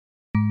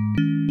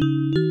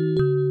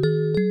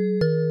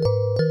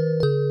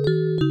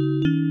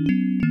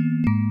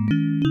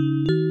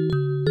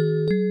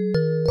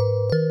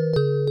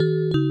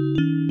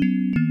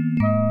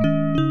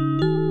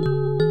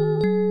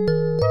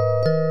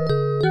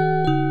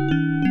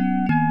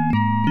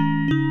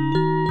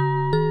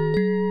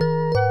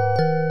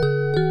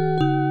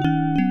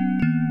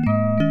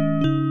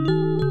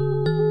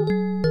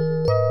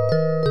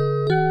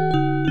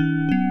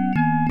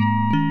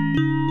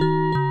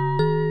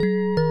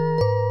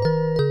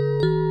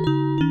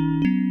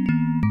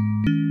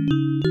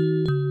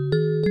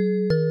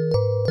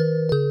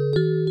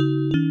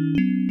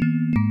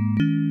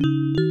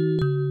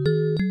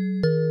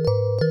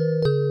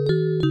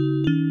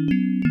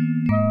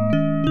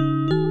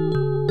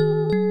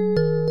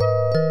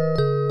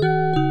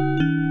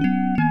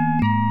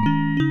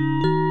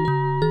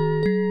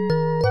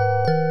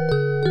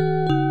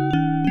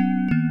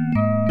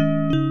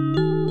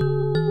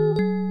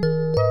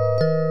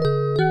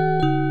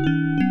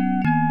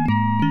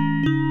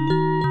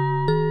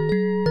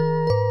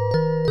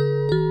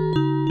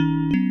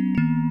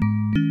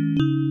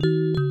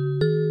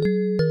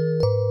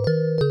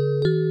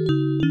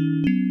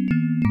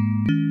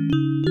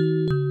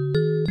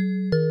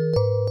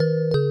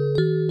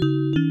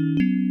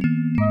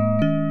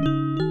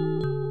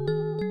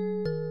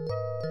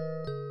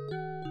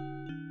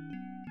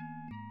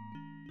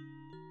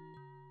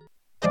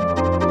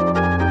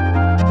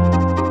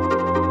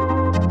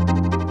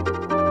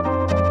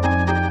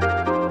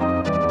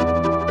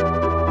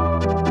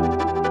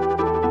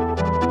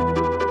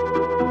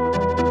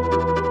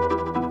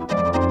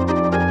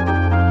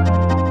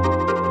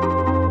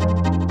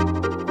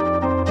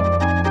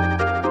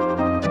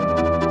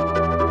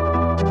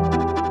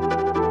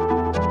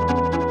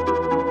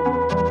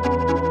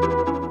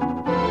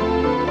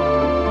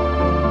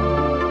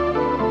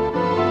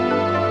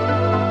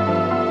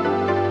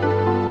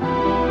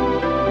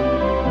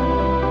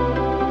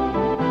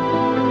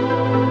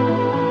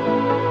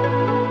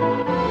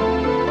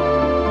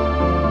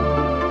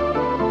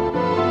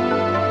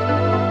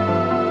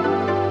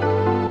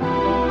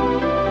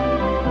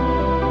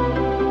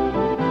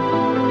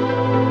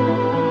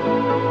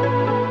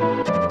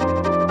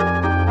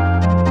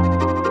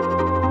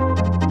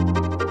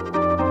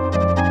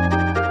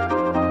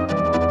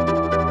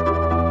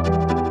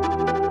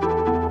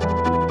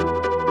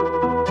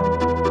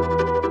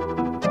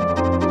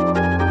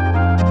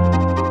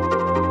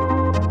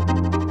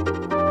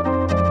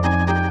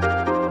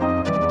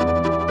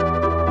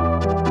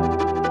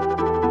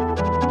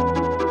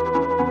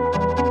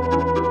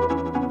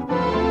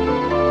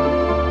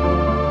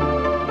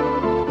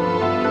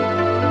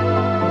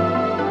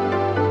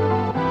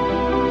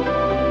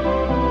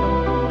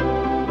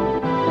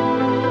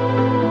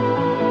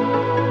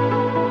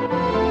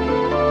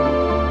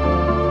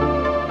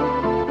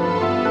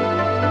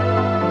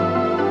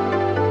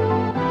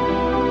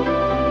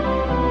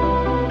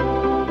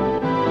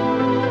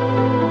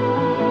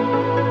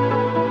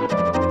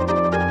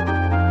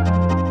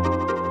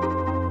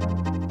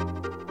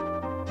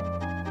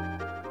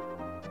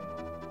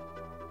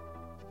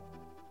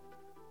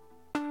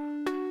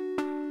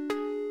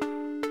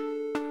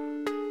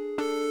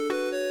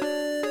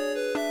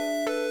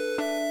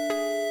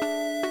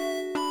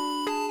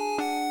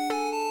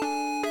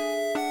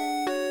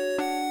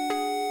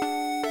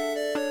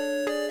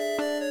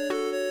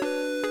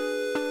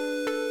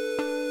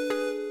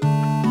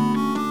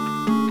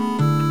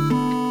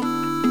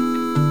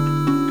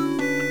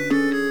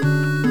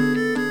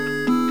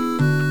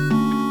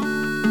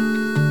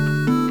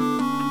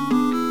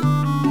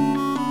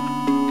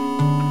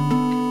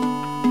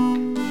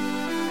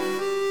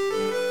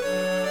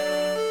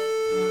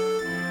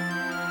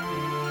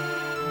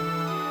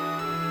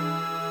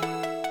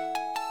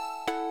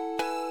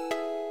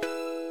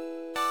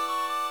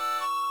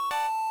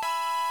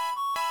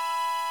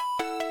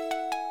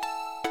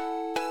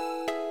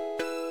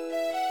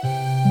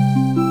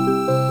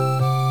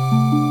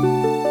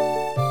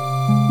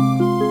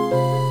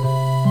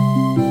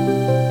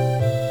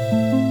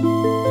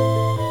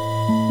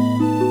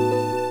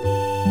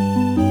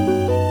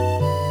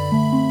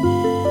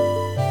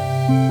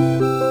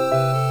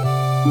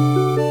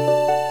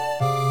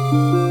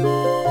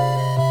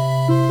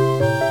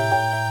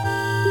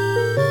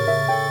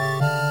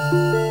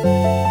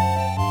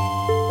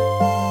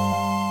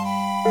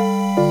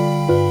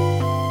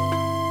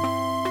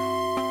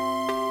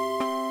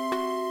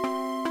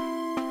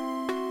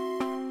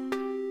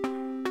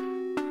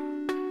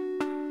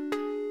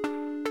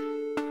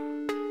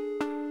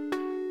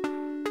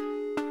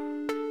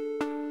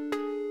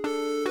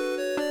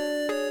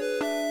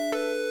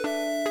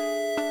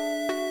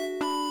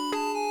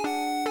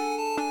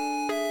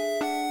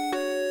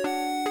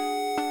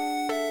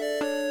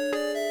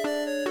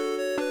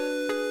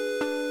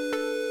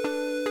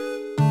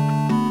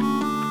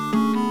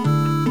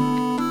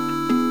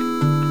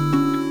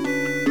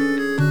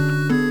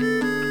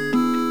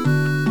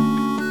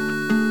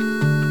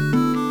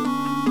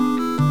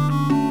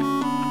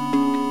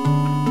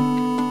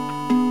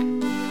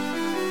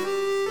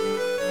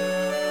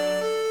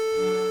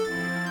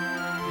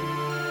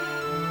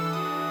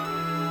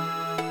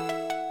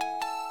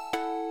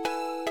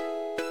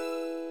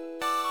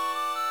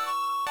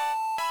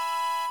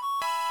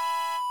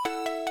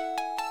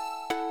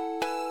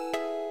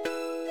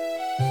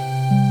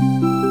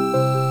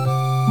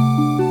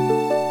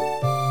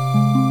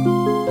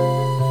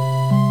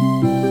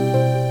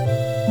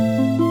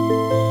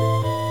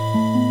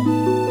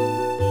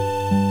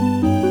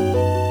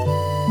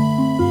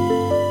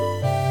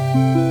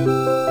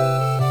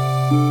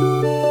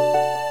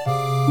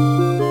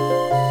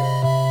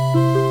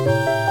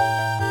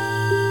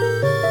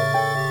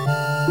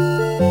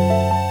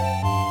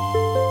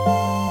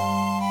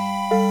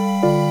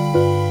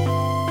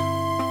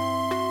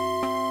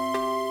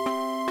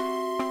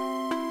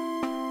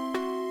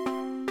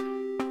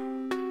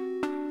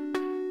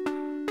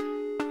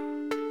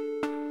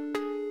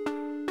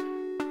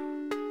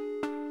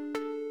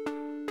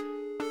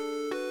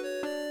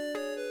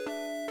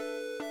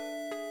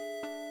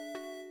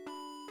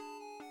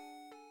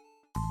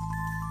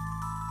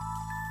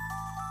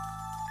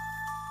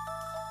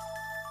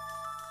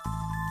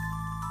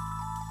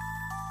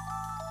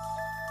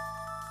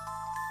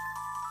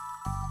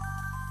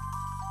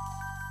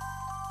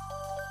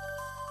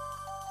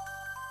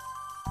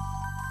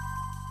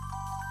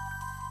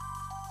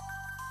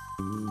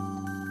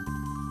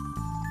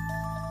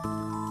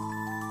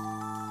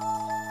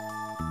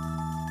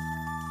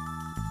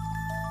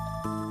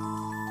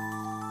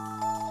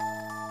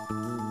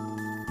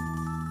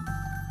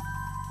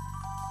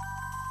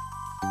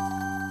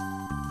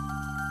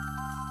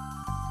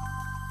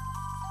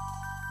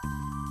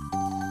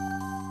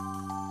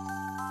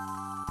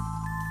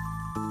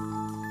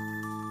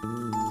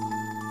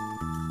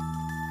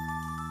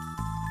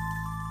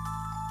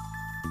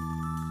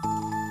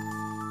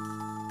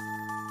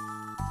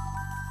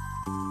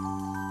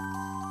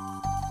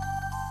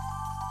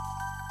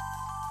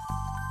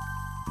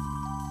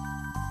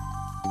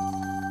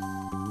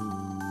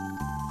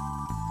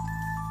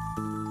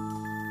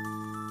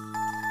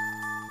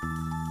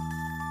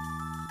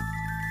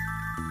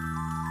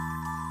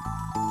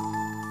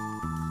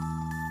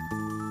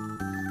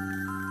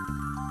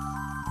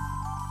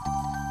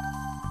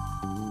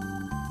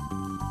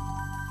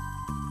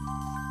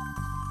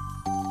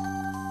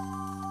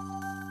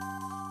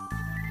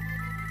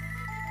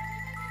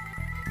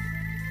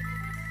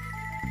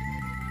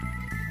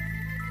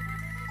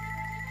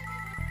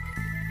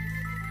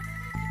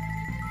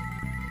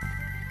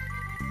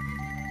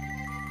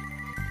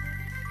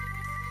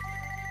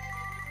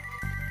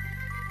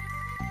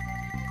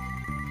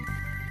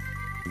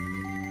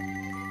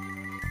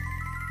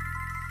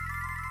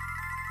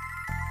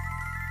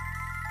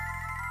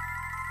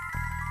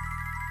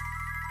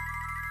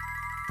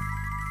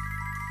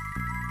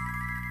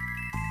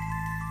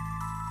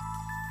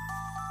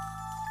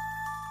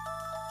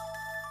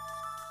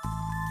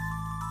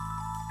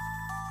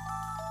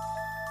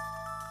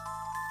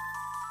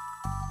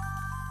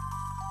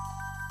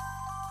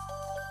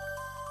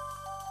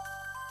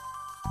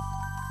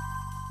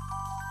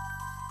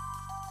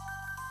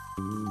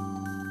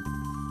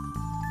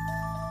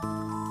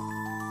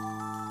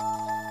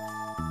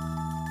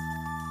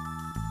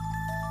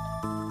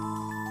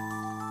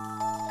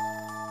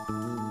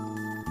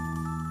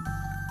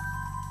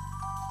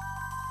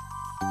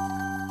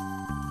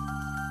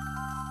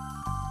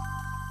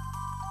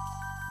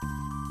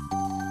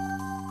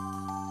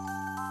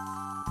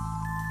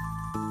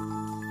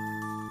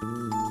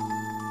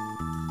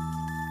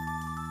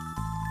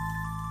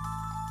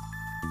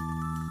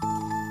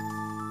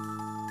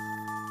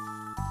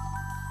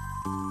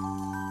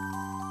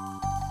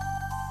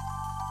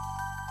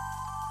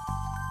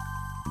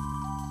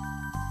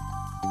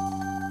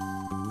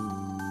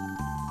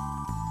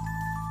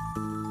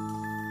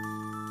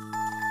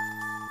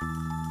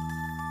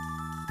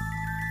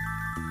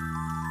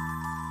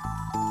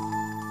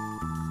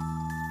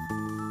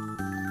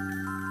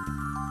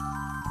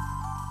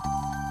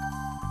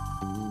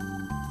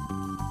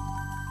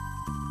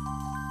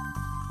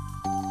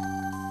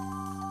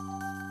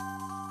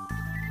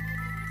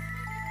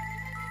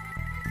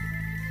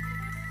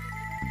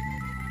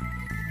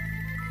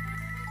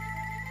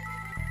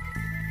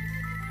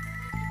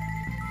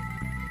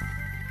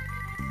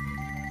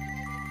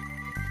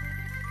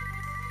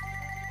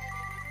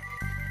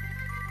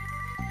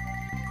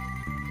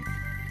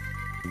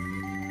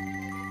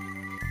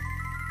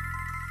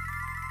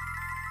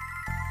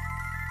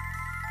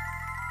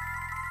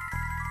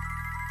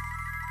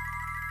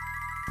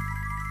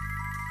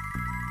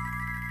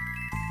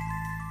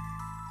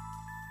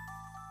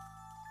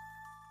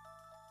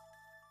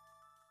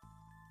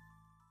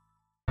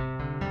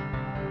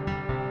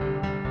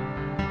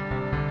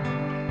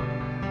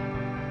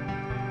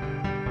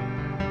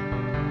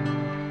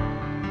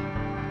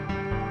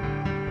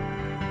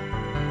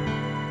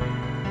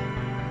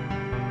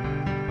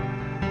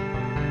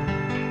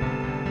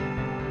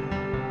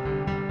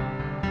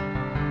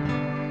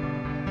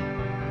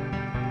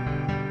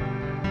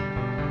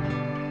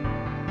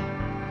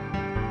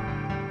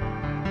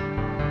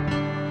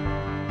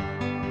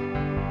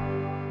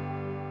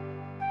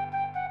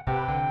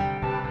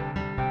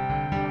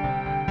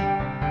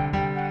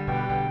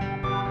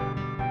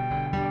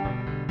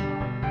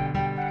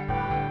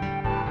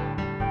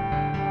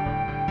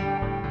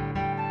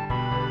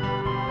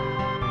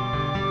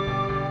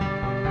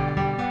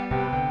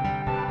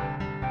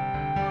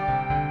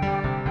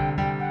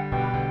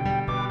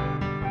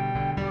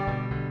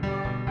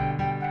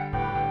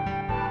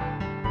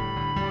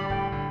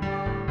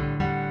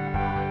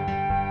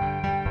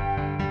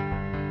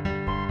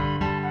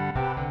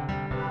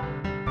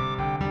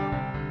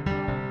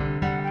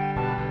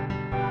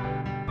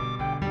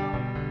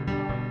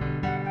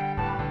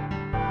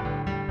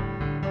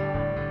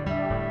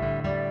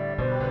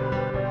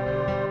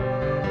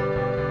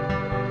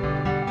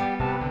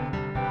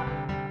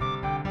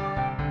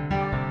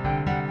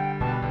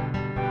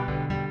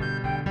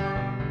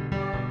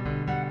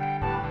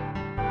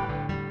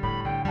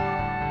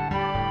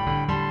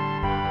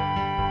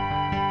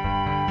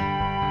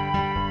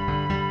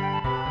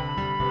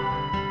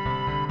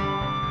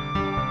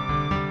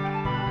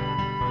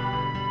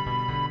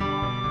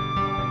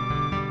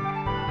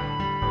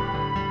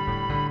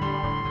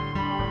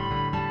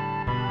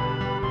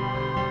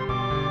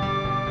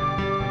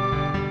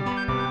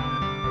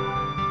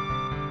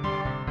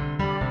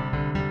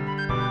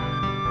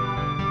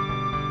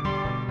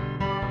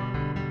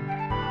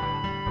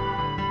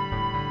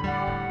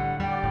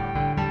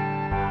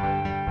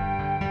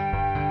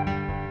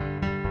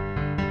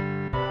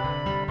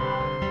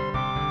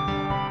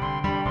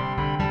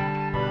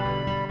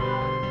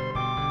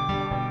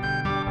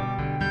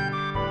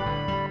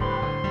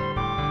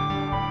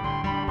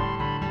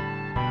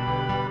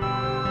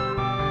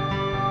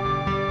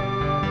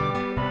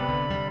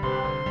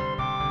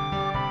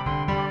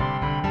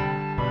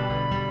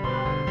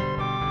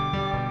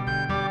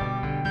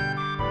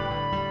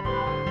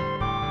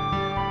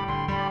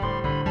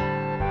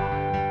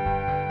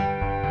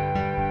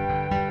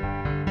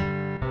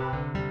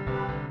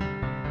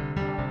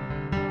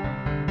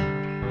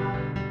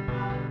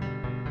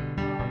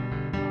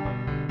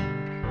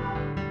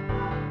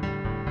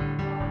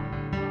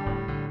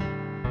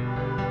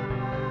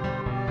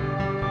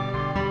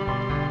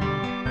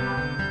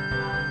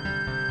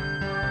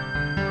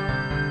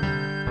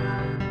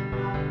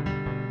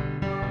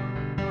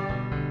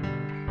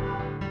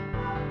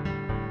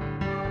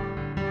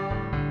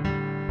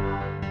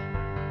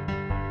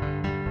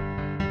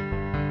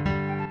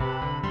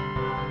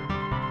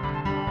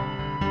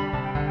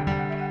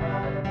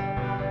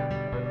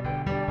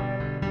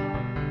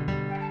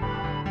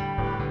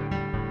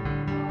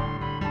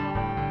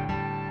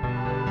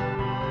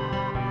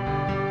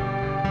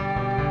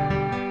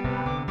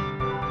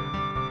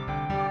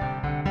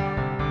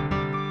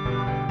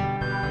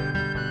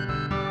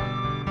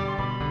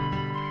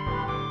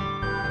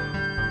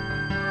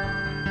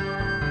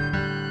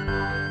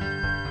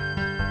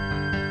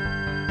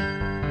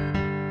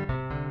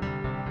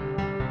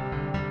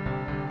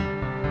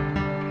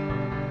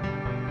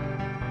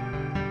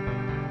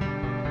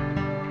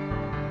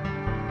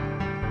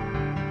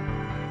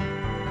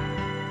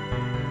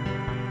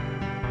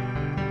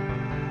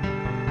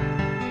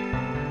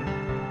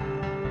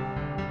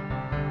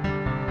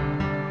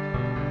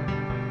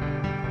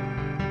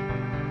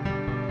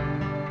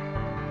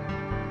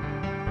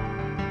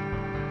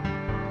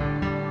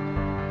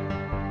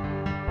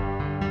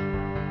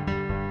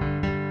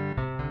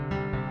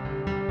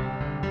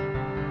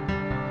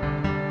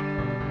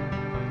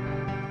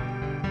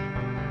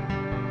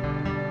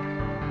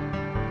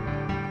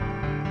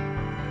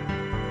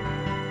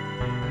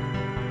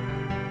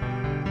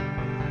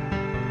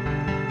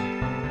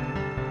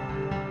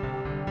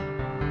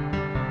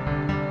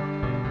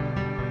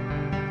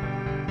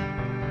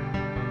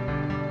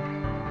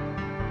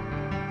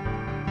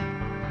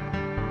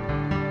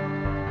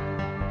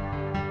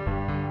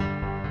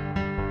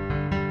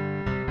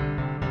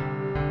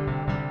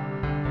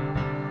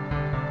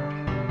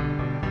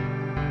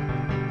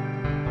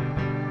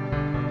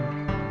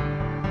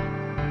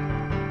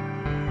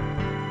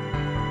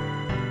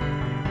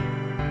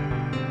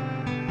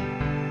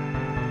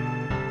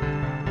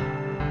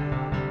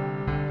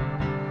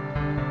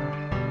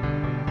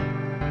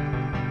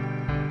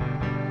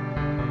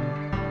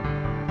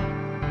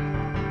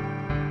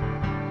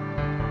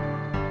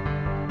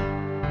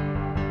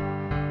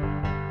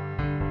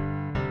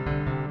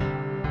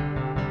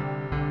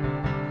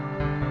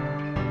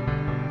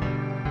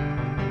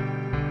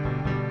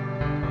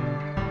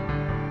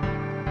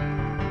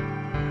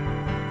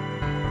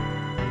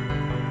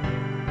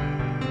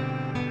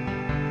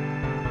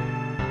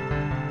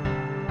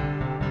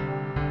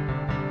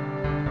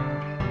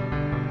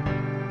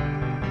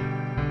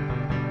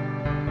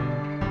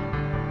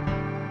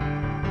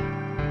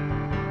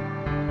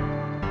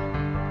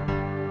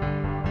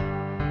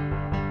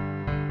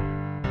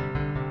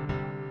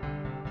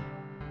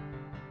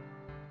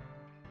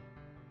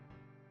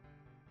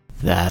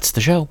 That's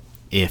the show.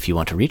 If you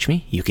want to reach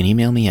me, you can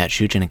email me at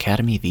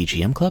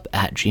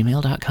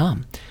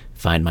shujinacademyvgmclub@gmail.com.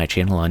 Find my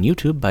channel on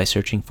YouTube by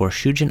searching for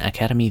Shujin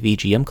Academy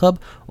VGM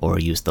Club, or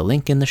use the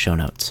link in the show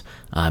notes.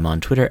 I'm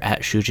on Twitter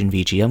at Shujin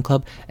VGM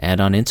Club,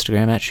 and on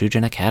Instagram at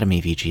Shujin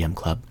Academy VGM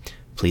Club.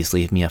 Please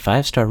leave me a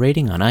 5-star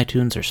rating on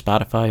iTunes or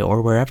Spotify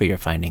or wherever you're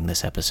finding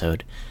this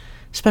episode.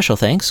 Special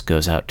thanks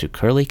goes out to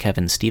Curly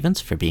Kevin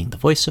Stevens for being the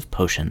voice of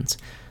Potions.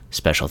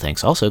 Special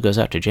thanks also goes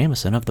out to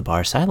Jameson of the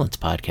Bar Silence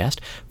Podcast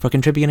for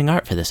contributing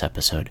art for this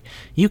episode.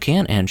 You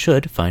can and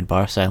should find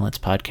Bar Silence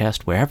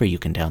Podcast wherever you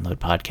can download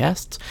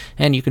podcasts,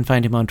 and you can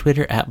find him on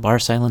Twitter at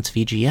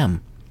BarSilenceVGM.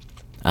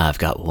 I've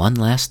got one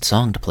last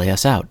song to play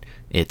us out.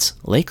 It's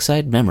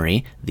Lakeside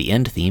Memory, the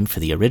end theme for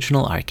the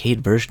original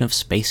arcade version of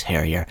Space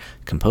Harrier,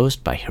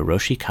 composed by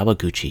Hiroshi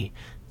Kawaguchi.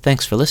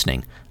 Thanks for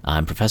listening.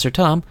 I'm Professor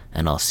Tom,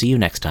 and I'll see you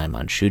next time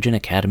on Shujin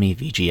Academy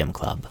VGM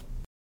Club.